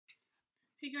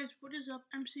Hey guys, what is up?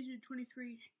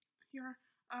 MC23 here.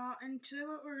 And today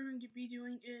what we're going to be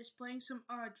doing is playing some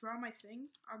Draw My Thing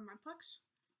on Mineplex.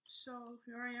 So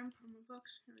here I am on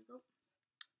Mineplex. Here we go.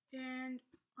 And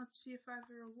let's see if I have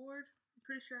a reward. I'm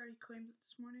pretty sure I already claimed it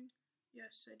this morning.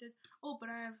 Yes, I did. Oh, but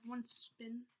I have one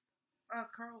spin,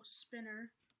 Carl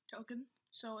Spinner token.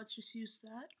 So let's just use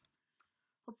that.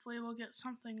 Hopefully we'll get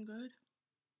something good.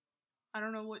 I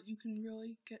don't know what you can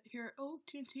really get here. Oh,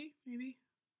 TNT, maybe?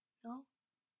 No?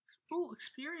 Oh,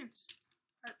 experience.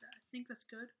 I think that's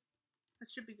good. That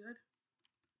should be good.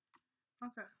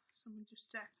 Okay, someone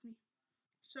just attacked me.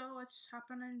 So let's hop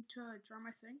on into Draw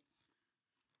My Thing.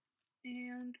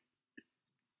 And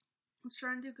let's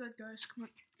try and do good, guys.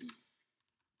 Come on.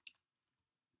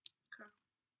 Okay.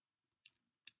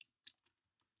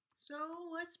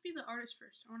 So let's be the artist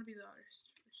first. I want to be the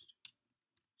artist first.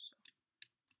 So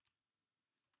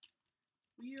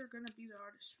we are going to be the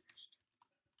artist first.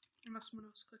 Unless someone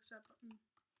else clicks that button.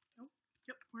 Nope.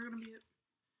 Yep, we're going to be it.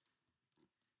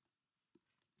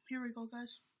 Here we go,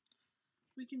 guys.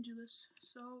 We can do this.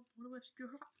 So, what do we have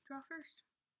to draw first?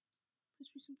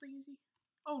 Please be something easy.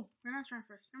 Oh, we're not trying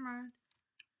first. Never mind.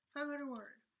 5-letter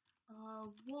word.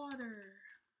 Water.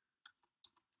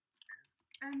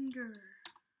 Ender.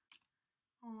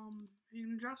 Are you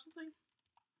gonna draw something?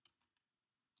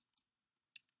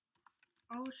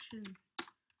 Ocean.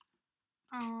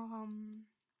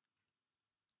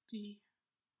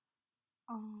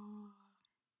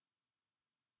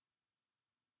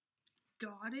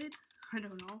 Dotted? I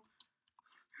don't know.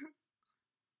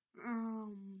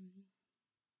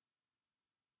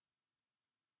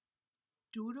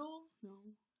 Doodle?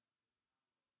 No.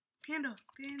 Panda.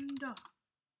 Panda.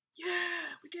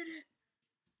 Yeah, we did it.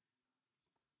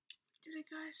 We did it,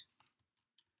 guys.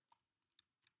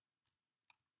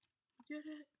 We did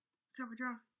it. Okay, we're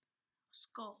drawing.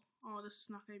 Skull. Oh, this is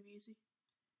not going to be easy.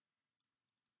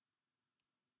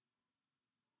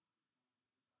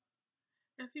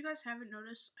 If you guys haven't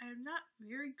noticed, I am not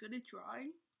very good at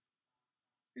drawing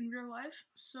in real life.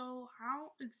 So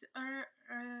how did I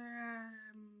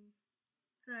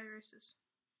erase this?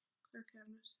 Clear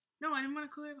canvas. No, I didn't want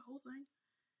to clear the whole thing.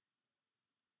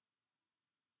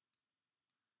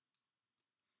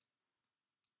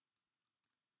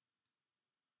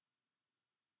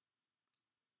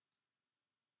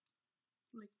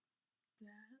 Like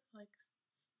that, like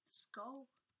skull.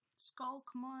 Skull,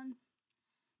 come on.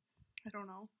 I don't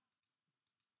know.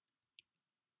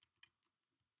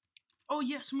 Oh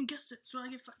yeah, someone guessed it, so I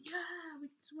get 5. Yeah,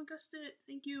 someone guessed it.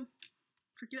 Thank you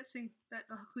for guessing that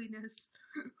ugliness.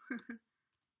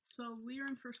 So we are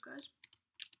in first, guys.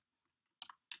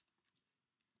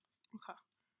 Okay.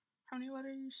 How many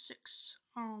letters? 6.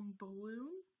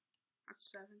 Balloon.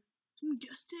 That's 7. Someone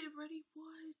guessed it already.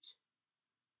 What?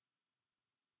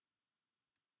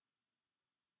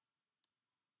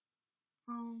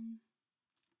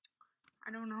 I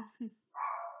don't know.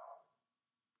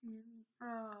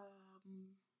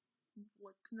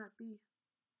 What can that be?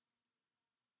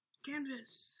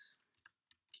 Canvas.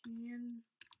 Canvas.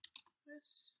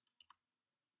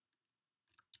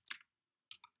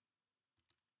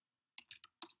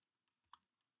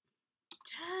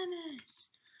 Tennis.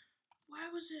 Why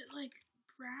was it like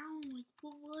brown? Like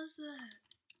what was that?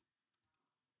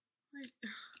 Like.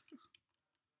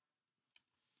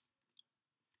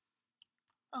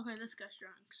 Okay, this guy's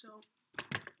drawing. So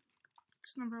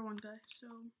it's number 1 guy. So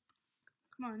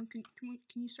come on, can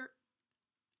you start?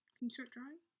 Can you start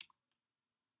drawing?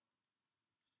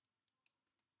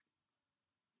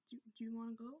 Do you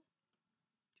want to go?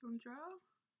 Do you want to draw?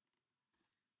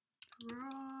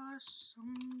 Draw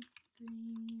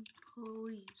something,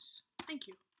 please. Thank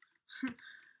you.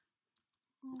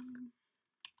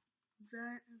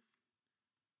 That.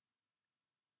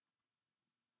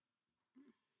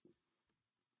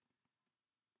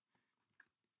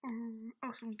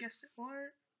 Oh, someone guessed it.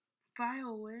 What?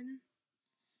 Violin.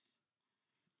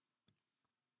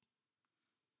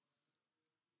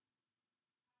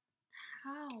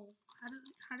 How?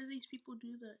 How do these people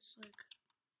do this? Like,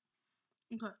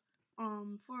 okay.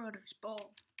 4 letters.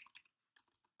 Ball.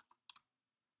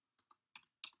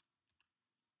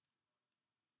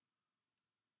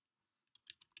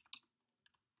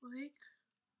 Lake.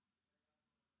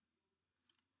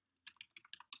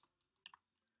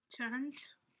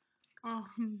 Tent.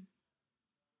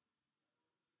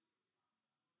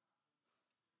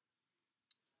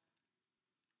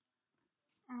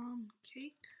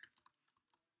 Cake.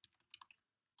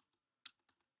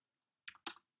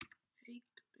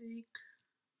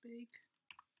 Bake.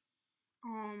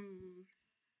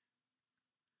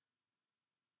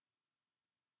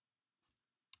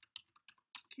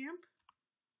 Camp.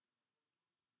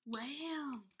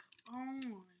 Lamp. Oh my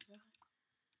god.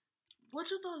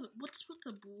 What's with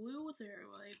the blue there?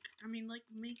 Like, I mean, like,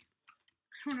 make,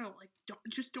 I don't know, like,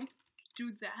 don't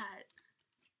do that.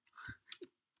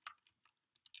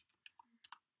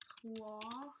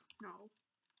 Claw? No.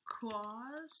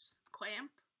 Claws?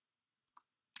 Clamp?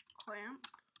 Clamp?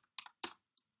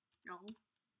 No.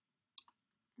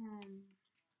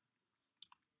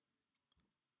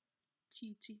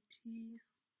 T.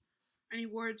 Any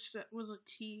words that was a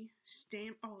T?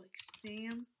 Stamp? Oh, like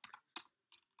stamp?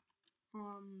 I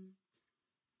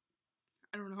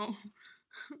don't know.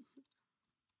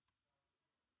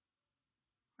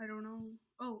 I don't know.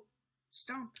 Oh,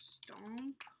 stomp.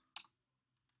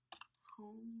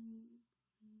 Home.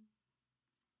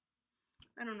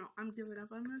 I don't know. I'm giving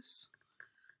up on this.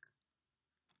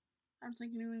 I'm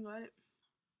thinking anything about it.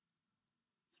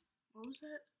 What was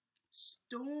that?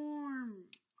 Storm.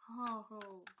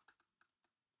 Oh.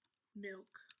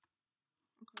 Milk.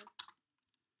 Okay.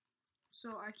 So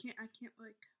I can't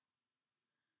like.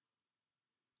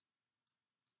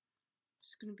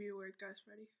 It's gonna be a word, guys.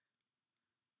 Ready?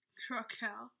 Draw a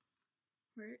cow.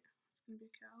 Right? It's gonna be a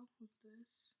cow with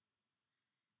this.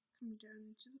 Coming down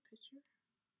into the picture.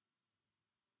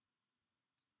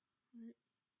 Right.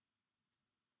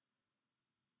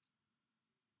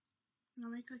 And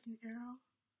I'll make like an arrow.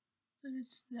 So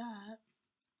it's that.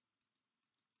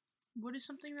 What is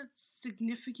something that's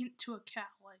significant to a cow?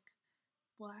 Like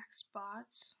black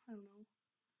spots? I don't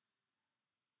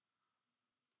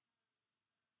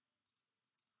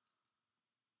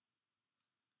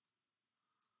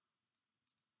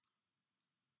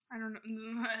know.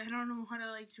 I don't know how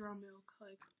to like draw milk.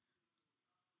 Like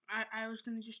I was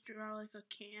gonna just draw like a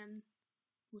can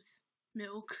with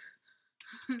milk.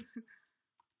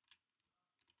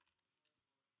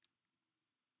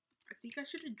 I think I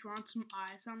should have drawn some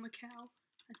eyes on the cow.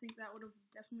 I think that would have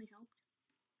definitely helped.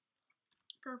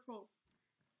 Purple.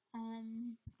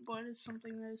 What is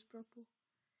something that is purple?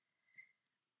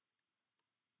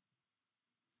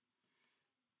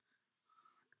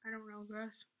 I don't know,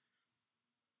 guys.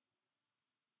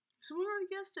 Someone already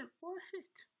guessed it. What?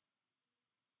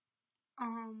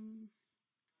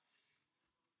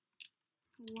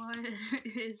 What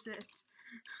is it?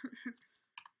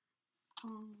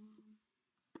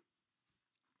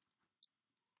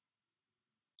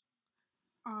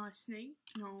 Snake?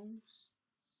 No.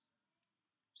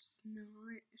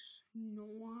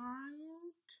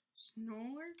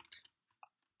 Snort?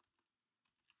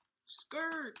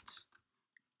 Skirt!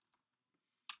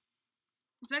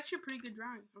 It's actually a pretty good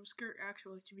drawing of a skirt,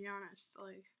 actually, to be honest.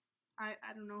 Like, I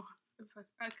don't know if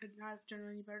I could not have done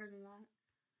any better than that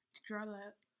to draw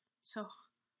that. So,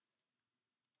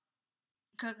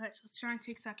 okay, guys, let's try and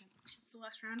take second. It's the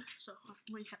last round, so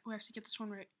we have to get this one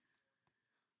right.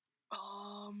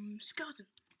 Skeleton.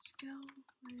 No!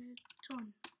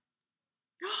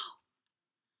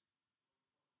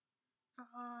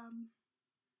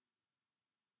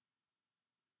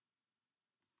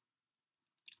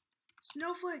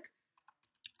 Snowflake.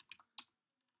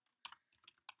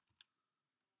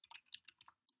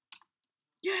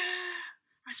 Yeah!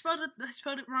 I spelled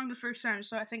it wrong the first time,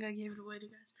 so I think I gave it away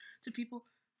to people.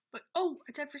 But oh,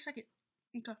 I tied for second.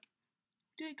 Okay.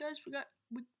 Dude, guys, we got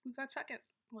second.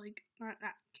 Like,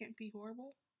 that can't be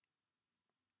horrible.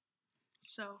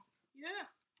 So, yeah.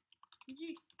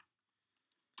 GG.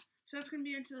 So that's going to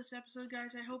be into this episode,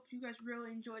 guys. I hope you guys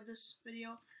really enjoyed this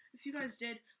video. If you guys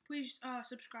did, please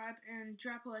subscribe and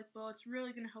drop a like bell. It's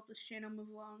really going to help this channel move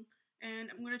along.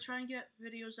 And I'm going to try and get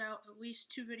videos out, at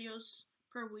least 2 videos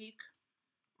per week,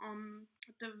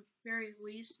 at the very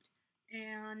least.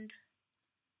 And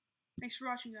thanks for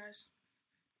watching, guys.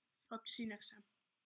 Hope to see you next time.